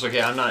your nose.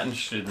 Okay, I'm not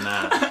interested in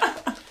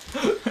that.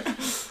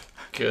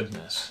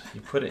 Goodness.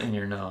 You put it in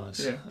your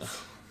nose. Yeah.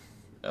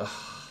 Ugh.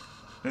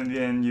 And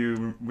then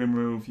you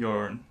remove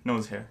your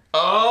nose hair.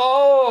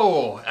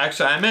 Oh!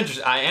 Actually,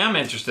 I am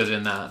interested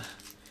in that.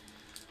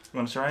 You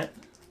want to try it?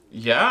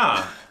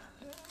 Yeah.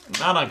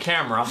 Not on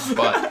camera,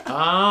 but...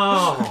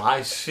 Oh,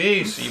 I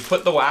see. So you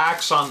put the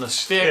wax on the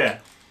stick. Yeah.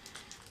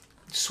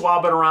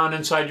 Swab it around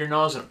inside your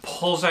nose and it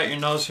pulls out your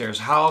nose hairs.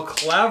 How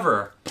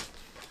clever.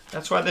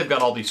 That's why they've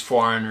got all these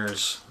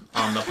foreigners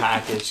on the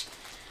package.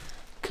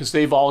 Because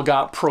they've all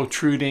got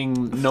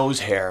protruding nose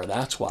hair.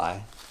 That's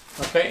why.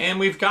 Okay, and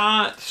we've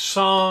got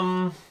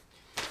some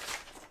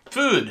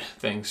food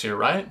things here,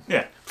 right?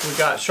 Yeah. We've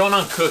got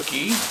Shonan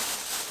cookie,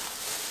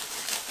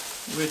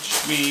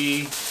 which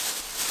we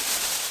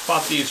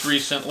bought these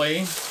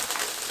recently.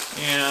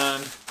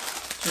 And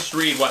just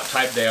read what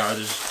type they are.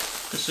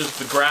 This is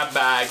the grab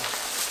bag,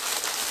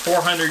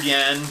 400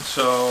 yen,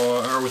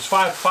 so, or it was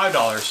 $5.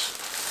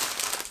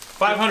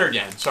 500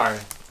 yen, sorry.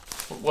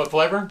 What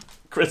flavor?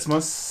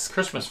 Christmas.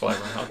 Christmas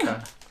flavor, okay.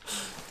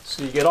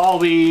 So you get all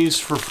these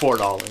for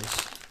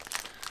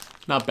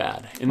 $4. Not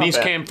bad. And Not these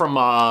bad. came from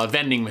a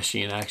vending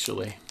machine,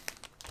 actually.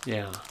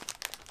 Yeah.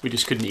 We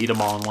just couldn't eat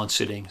them all in one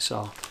sitting,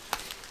 so,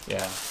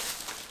 yeah.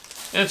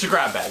 And it's a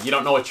grab bag. You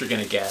don't know what you're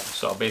going to get.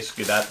 So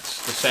basically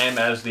that's the same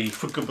as the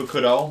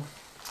Fukubukuro,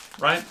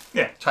 right?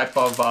 Yeah. Type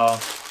of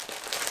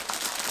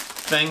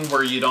thing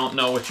where you don't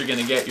know what you're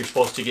going to get. You're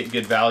supposed to get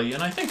good value.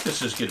 And I think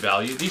this is good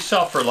value. These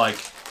sell for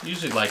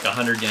usually like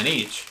 100 yen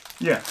each.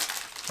 Yeah.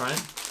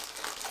 Right?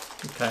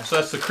 Okay, so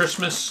that's the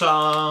Christmas,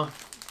 what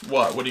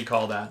do you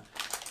call that?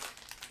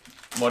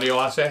 What do you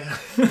want to say?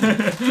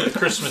 The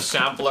Christmas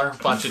sampler,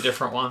 a bunch of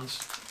different ones.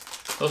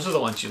 Those are the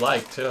ones you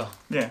like, too.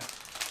 Yeah.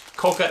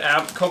 Coconut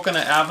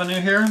Avenue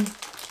here.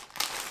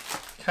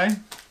 Okay.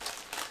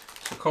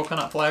 So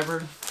coconut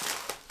flavored.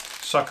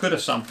 Sakura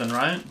something,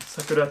 right?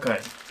 Sakura Kai.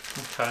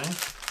 Okay.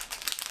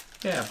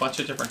 Yeah, a bunch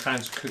of different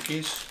kinds of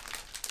cookies.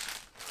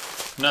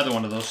 Another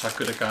one of those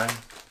Sakura Kai.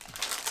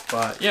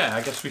 But yeah,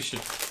 I guess we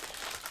should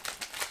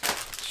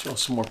show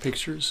some more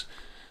pictures.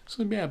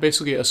 So yeah,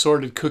 basically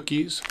assorted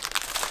cookies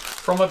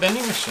from a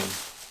vending machine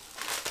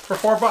for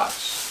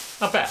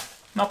 $4. Not bad.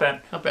 Not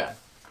bad. Not bad.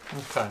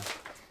 Okay.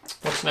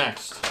 What's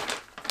next?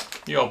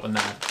 You open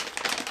that.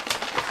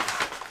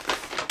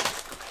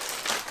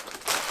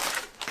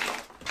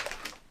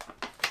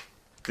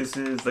 This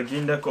is the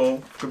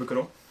Gindako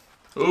Fukubukuro.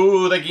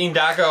 Ooh, the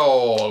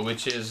Gindako,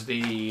 which is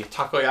the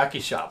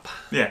takoyaki shop.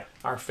 Yeah.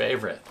 Our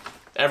favorite.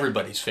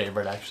 Everybody's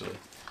favorite, actually.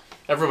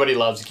 Everybody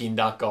loves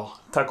Gindako.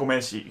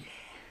 Takomeshi.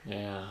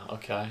 Yeah,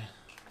 okay.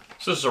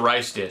 So this is a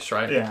rice dish,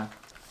 right? Yeah.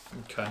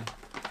 Okay.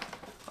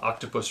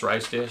 Octopus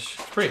rice dish.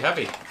 It's pretty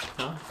heavy,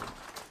 huh?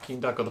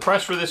 Gindako. The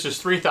price for this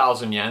is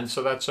 3,000 yen,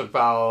 so that's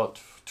about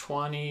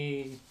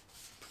 $25,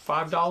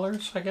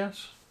 I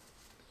guess.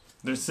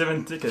 There's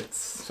 7 tickets.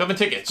 7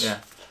 tickets. Yeah.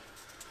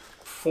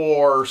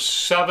 For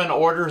 7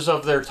 orders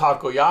of their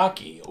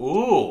takoyaki.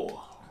 Ooh,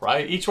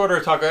 right? Each order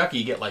of takoyaki,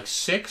 you get like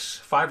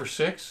 5 or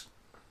 6,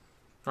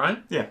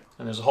 right? Yeah.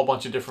 And there's a whole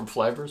bunch of different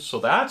flavors, so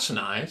that's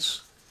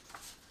nice.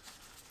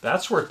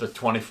 That's worth the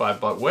 25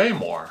 bucks, way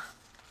more.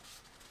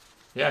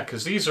 Yeah,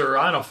 because these are,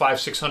 I don't know,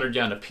 500-600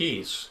 yen a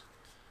piece.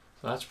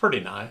 That's pretty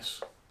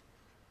nice.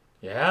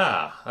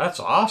 Yeah, that's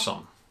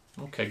awesome.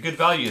 Okay, good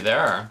value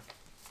there.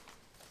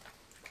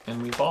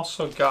 And we've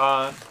also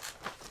got,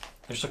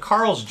 there's a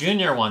Carl's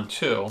Jr. one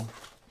too.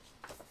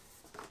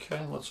 Okay,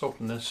 let's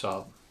open this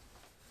up.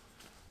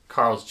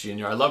 Carl's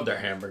Jr. I love their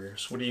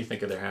hamburgers. What do you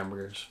think of their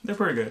hamburgers? They're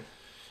pretty good.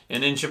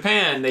 And in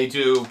Japan, they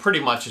do pretty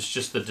much, it's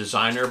just the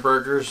designer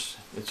burgers.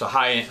 It's a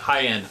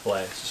high-end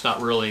place. It's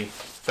not really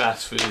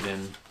fast food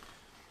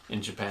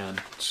in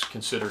Japan. It's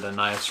considered a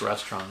nice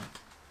restaurant.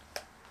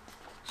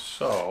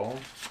 So,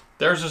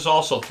 theirs is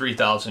also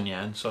 3,000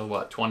 yen. So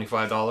what,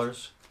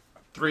 $25?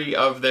 3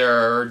 of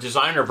their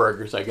designer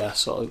burgers, I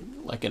guess. So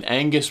like an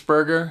Angus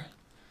burger.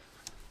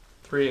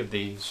 3 of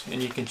these.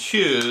 And you can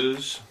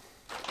choose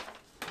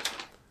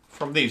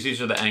from these.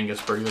 These are the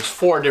Angus burgers. There's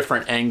 4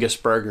 different Angus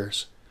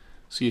burgers.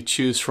 So you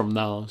choose from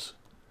those.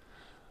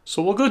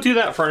 So we'll go do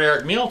that for an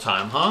Eric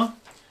mealtime, huh?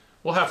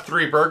 We'll have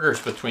 3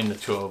 burgers between the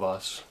 2 of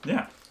us.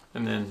 Yeah.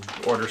 And then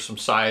order some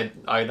side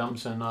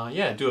items and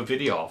yeah, do a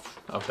video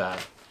of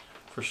that.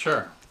 For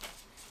sure.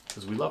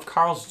 Because we love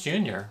Carl's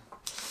Jr.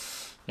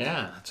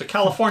 Yeah, it's a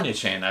California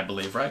chain, I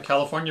believe, right?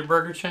 California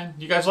burger chain.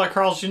 You guys like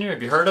Carl's Jr.?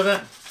 Have you heard of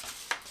it?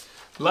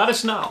 Let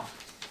us know.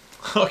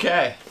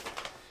 Okay.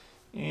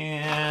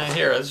 And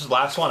here, this is the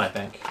last one, I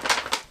think.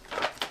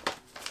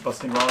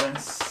 Baskin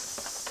Robbins.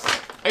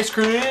 ice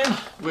cream,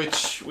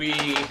 which we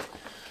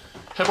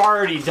have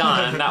already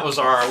done. That was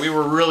we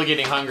were really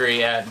getting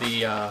hungry at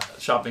the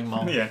shopping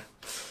mall. Yeah.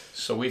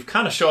 So we've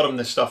kind of showed them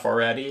this stuff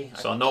already.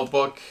 So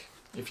notebook,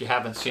 if you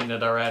haven't seen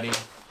it already.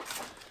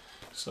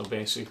 So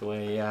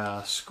basically,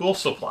 school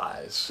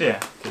supplies. Yeah.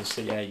 Because,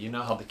 yeah, you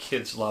know how the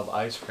kids love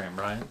ice cream,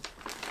 right?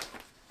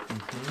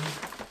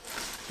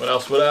 What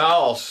else? What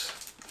else?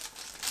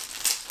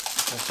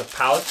 That's a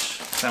pouch.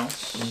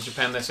 Pouch. In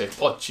Japan, they say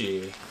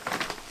pochi.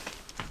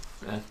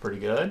 That's pretty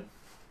good.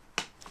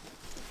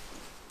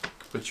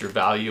 Put your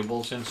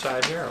valuables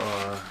inside here,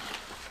 or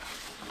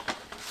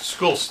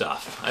school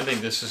stuff. I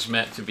think this is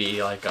meant to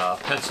be like a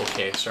pencil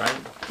case, right?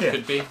 Yeah.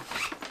 Could be.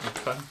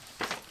 Okay.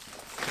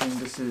 And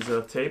this is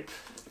a tape.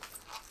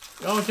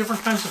 Oh,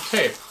 different kinds of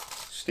tape.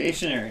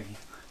 Stationery.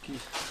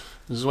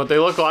 This is what they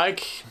look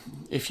like,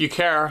 if you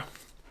care.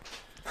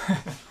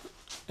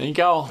 There you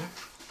go.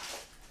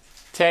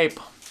 Tape.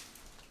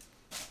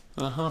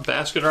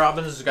 Baskin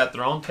Robbins has got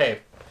their own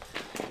tape.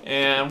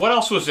 And what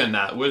else was in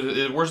that?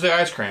 Where's the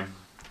ice cream?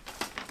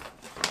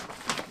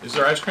 Is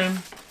there ice cream?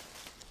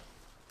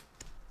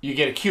 You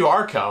get a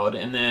QR code,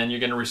 and then you're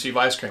going to receive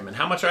ice cream. And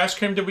how much ice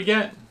cream did we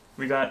get?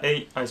 We got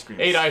 8 ice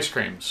creams. 8 ice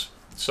creams.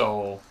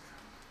 So,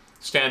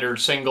 standard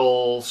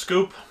single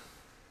scoop.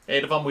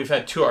 8 of them. We've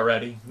had 2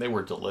 already. They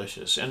were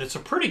delicious. And it's a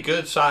pretty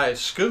good size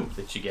scoop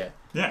that you get.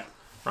 Yeah.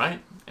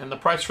 Right? And the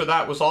price for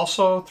that was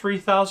also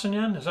 3,000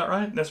 yen. Is that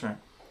right? That's right.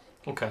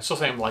 Okay, so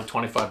same like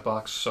 25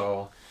 bucks.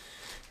 So,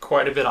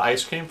 quite a bit of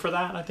ice cream for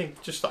that. I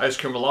think just the ice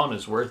cream alone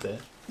is worth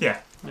it. Yeah.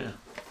 Yeah.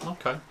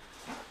 Okay.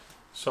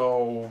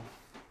 So,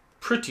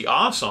 pretty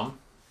awesome.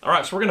 All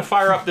right, so we're going to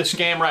fire up this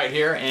game right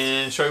here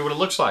and show you what it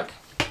looks like.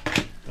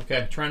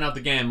 Okay, trying out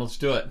the game. Let's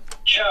do it.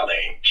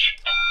 Challenge.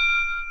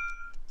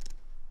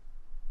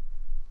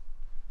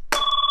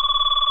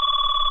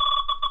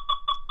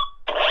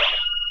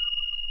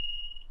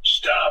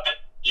 Stop.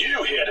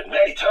 You hit it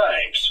many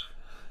times.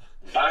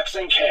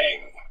 Boxing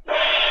King.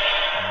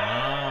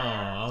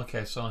 Oh,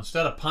 okay. So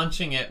instead of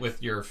punching it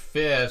with your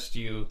fist,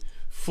 you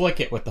flick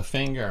it with the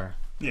finger.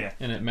 Yeah.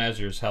 And it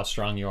measures how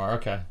strong you are.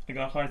 Okay. I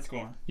got a high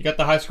score. You got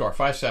the high score,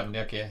 570.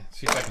 Okay.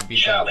 See if I can beat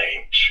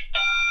Challenge.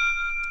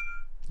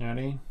 that.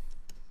 Ready?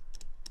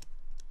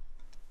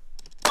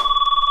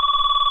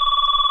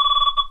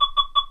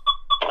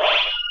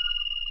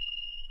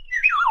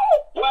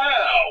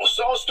 Wow,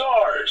 so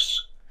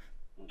stars.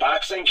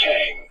 Boxing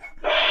King.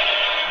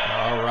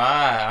 All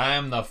right. I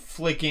am the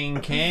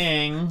flicking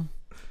king.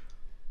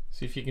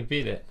 See if you can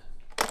beat it.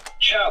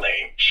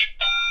 Challenge.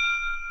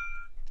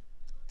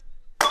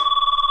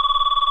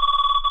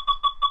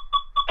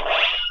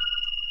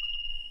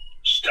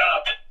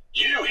 Stop.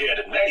 You hit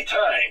it many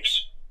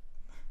times.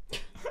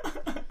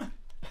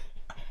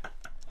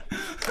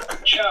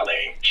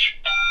 Challenge.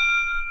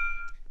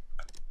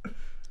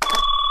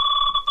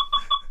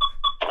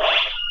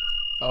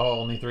 Oh,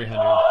 only 300.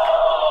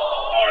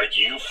 Are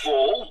you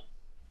full?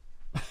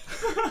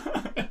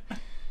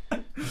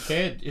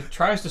 Okay, it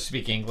tries to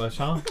speak English,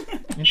 huh?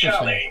 Interesting.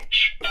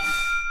 Challenge.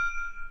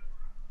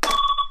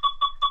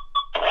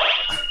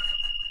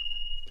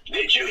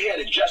 Did you hit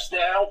it just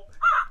now?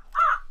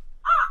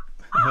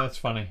 That's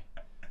funny.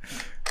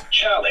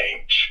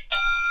 Challenge.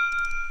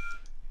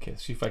 Okay,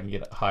 see if I can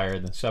get it higher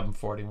than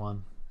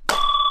 741.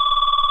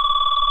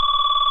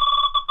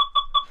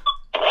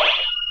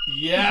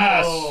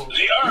 Yes! Oh.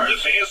 The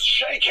earth is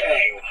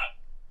shaking.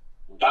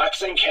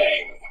 Boxing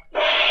King.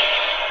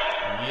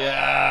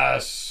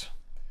 Yes!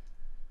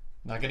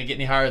 Not gonna get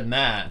any higher than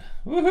that.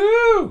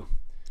 Woohoo!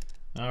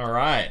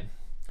 Alright.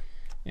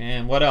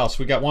 And what else?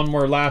 We got one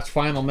more last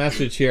final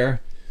message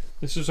here.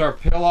 This is our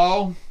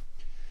pillow.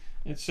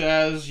 It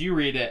says, you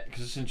read it,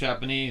 because it's in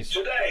Japanese.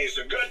 Today is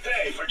a good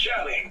day for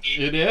challenge.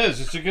 It is.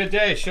 It's a good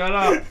day. Shut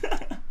up.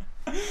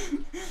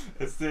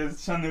 It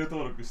says チャンネル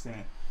登録して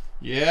ね。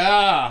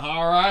 Yeah,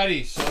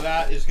 alrighty. So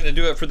that is going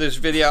to do it for this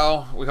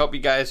video. We hope you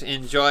guys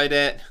enjoyed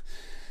it.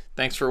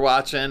 Thanks for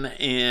watching,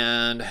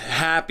 and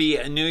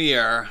Happy New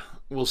Year.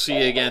 We'll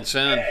see you again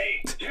soon.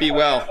 Hey, Be you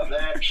well. have a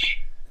match.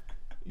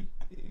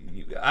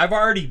 I've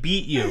already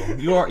beat you.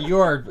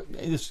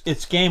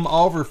 It's game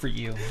over for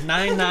you.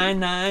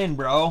 999,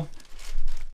 bro.